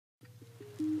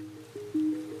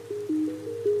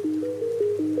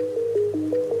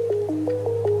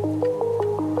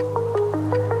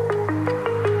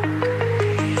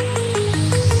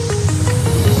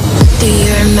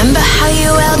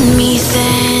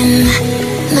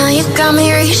got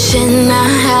me reaching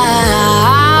out.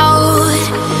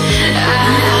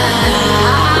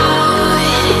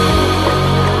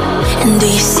 And do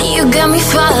you see you got me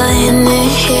falling in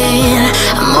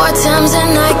more times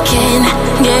than I can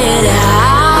get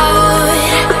out.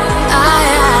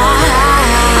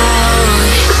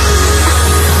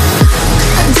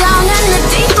 Down in the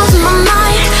deep of my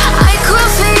mind, I crawl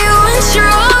for you and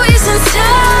you're always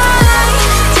inside.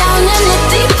 Down in the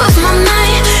deep of my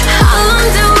mind, how long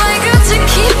do I got to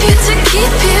keep you, to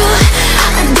keep you?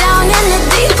 Down in the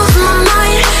deep of my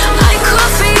mind, I crawl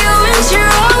for you and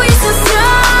you're always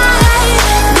inside.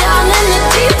 Down in the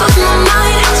deep of my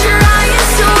mind, trying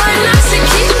so hard not to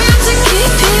keep you, to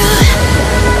keep you.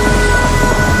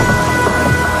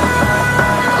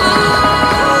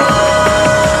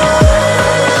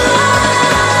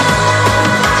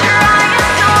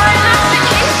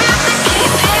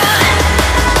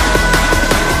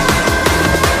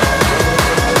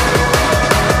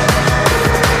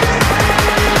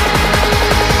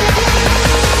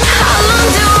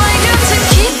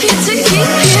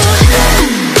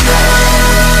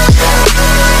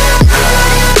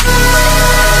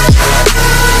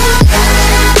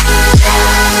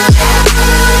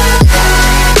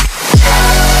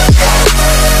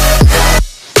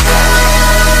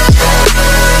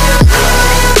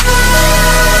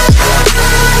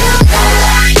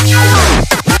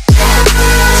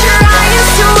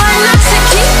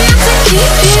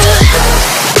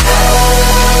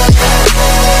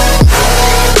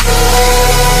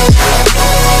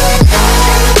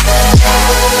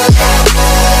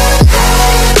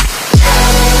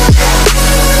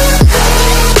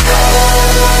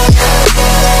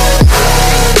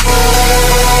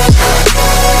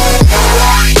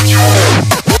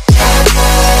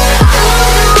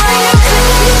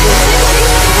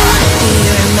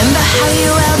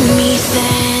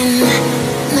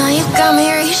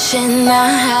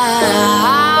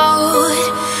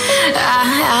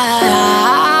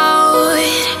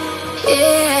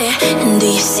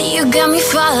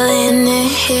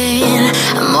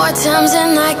 More times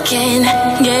than I can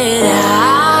get out.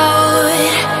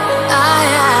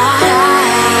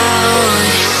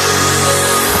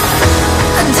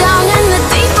 Down in the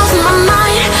deep of my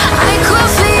mind, I crawl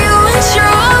for you and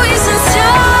you're always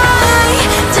inside.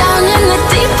 Down in the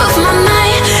deep of my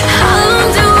mind, how long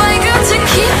do I got to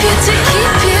keep you, to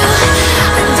keep you?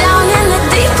 Down in the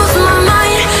deep of my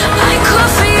mind, I crawl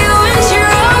for you and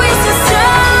you're always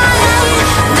inside.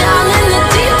 Down in the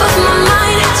deep of my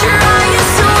mind, trying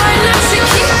so hard not to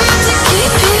keep you, to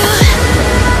keep you.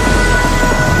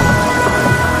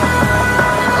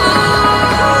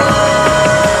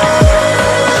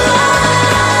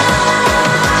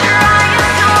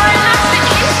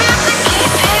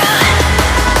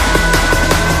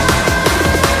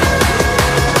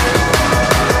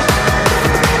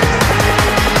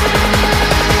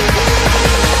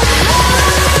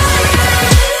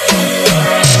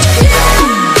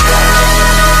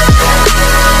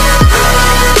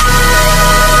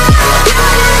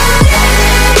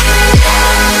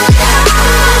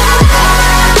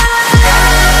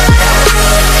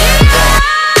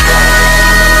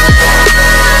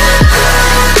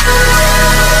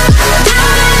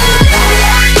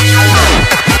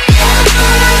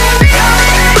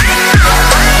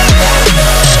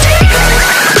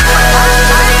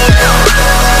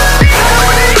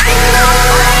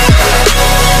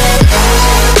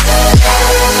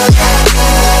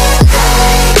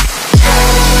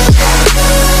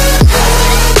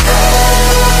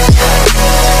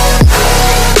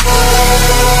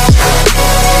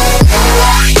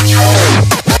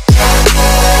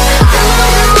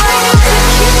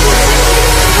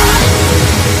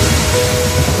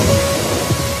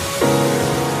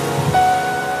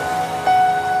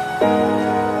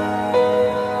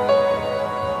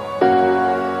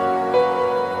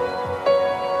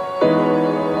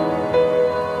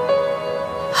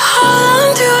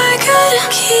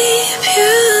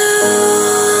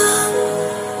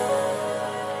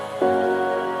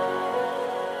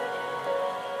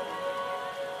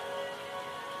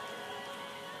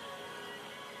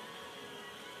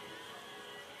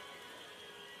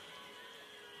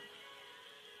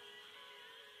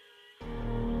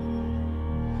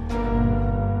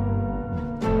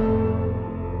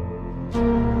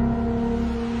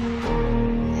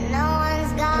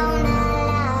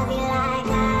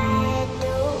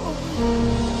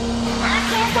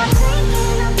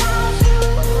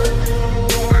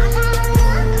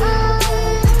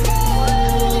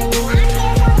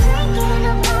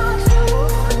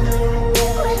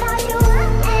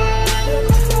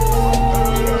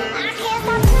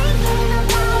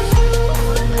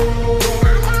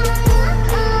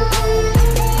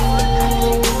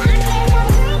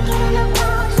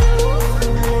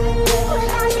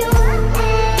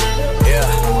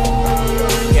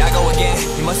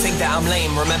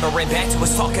 ran back to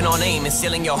us talking on aim and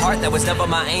stealing your heart, that was never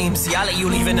my aim. See, I let you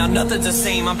leave and now nothing's the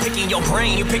same. I'm picking your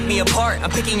brain, you pick me apart. I'm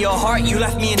picking your heart, you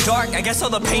left me in dark. I guess all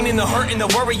the pain and the hurt and the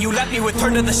worry you left me with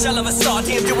turned to the shell of a star.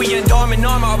 Damn, do we end arm in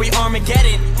arm, are we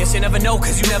Armageddon? Guess you never know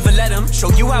cause you never let him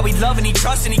show you how he love and he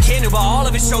trust and he can do about all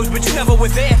of his shows, but you never were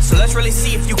there. So let's really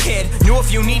see if you cared. Knew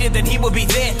if you needed then he would be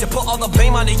there. To put all the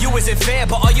blame onto you isn't fair,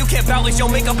 but all you care about is your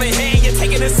makeup and hair. You're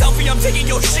taking a selfie, I'm taking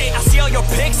your shit. I see all your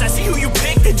pics, I see who you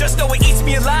picked, and just know it eats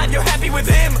me alive. You're happy with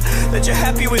him, that you're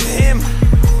happy with him.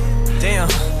 Damn,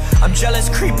 I'm jealous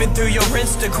creeping through your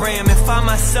Instagram and find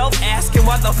myself asking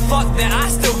why the fuck that I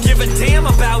still give a damn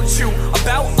about you,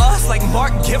 about us. Like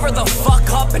Mark, give her the fuck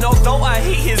up. And although I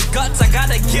hate his guts, I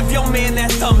gotta give your man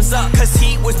that thumbs up, cause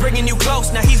he was bringing you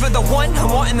close. Now he's with the one I'm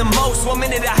wanting the most. 1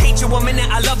 minute I hate you, 1 minute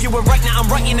I love you, and right now I'm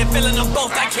writing and feeling them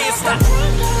both. I can't stop.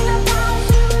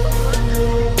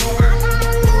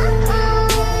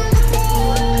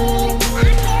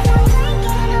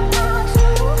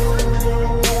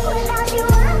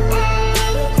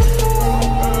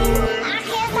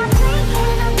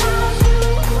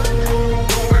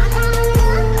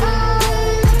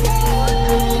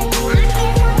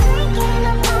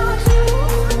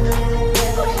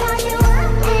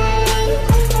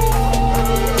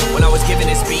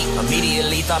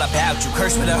 Thought about you,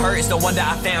 cursed with a hurt, it's no wonder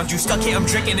I found you. Stuck here, I'm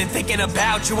drinking and thinking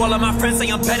about you. All of my friends say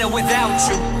I'm better without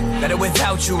you. Better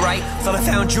without you, right? Thought I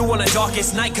found you on the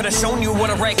darkest night. Could've shown you what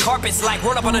a red carpet's like.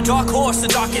 Rode up on a dark horse the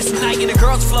darkest night. And the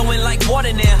girl's flowing like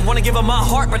water now. Wanna give her my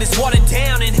heart, but it's watered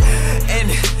down. And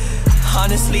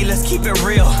honestly, let's keep it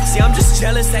real. See, I'm just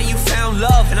jealous that you found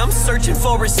love, and I'm searching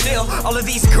for it still. All of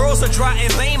these girls are dry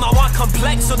and lame. I want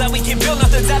complex so that we can build.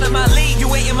 Nothing's out of my league.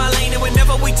 You ain't in my lane, and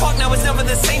whenever we talk now, it's never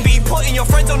the same. Be putting your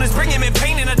friends on is bringing me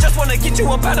pain, and I just wanna get you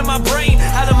up out of my brain,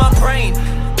 out of my brain.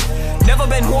 Never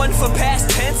been one for past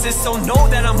tenses, so know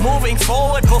that I'm moving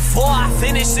forward before I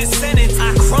finish this sentence.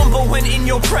 I crumble when in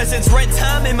your presence, red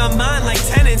time in my mind like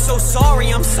tenants. So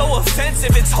sorry, I'm so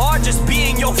offensive, it's hard just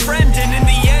being your friend. And in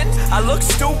the end, I look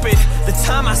stupid, the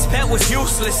time I spent was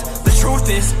useless. The truth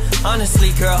is,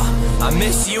 honestly girl, I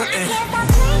miss you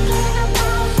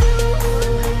and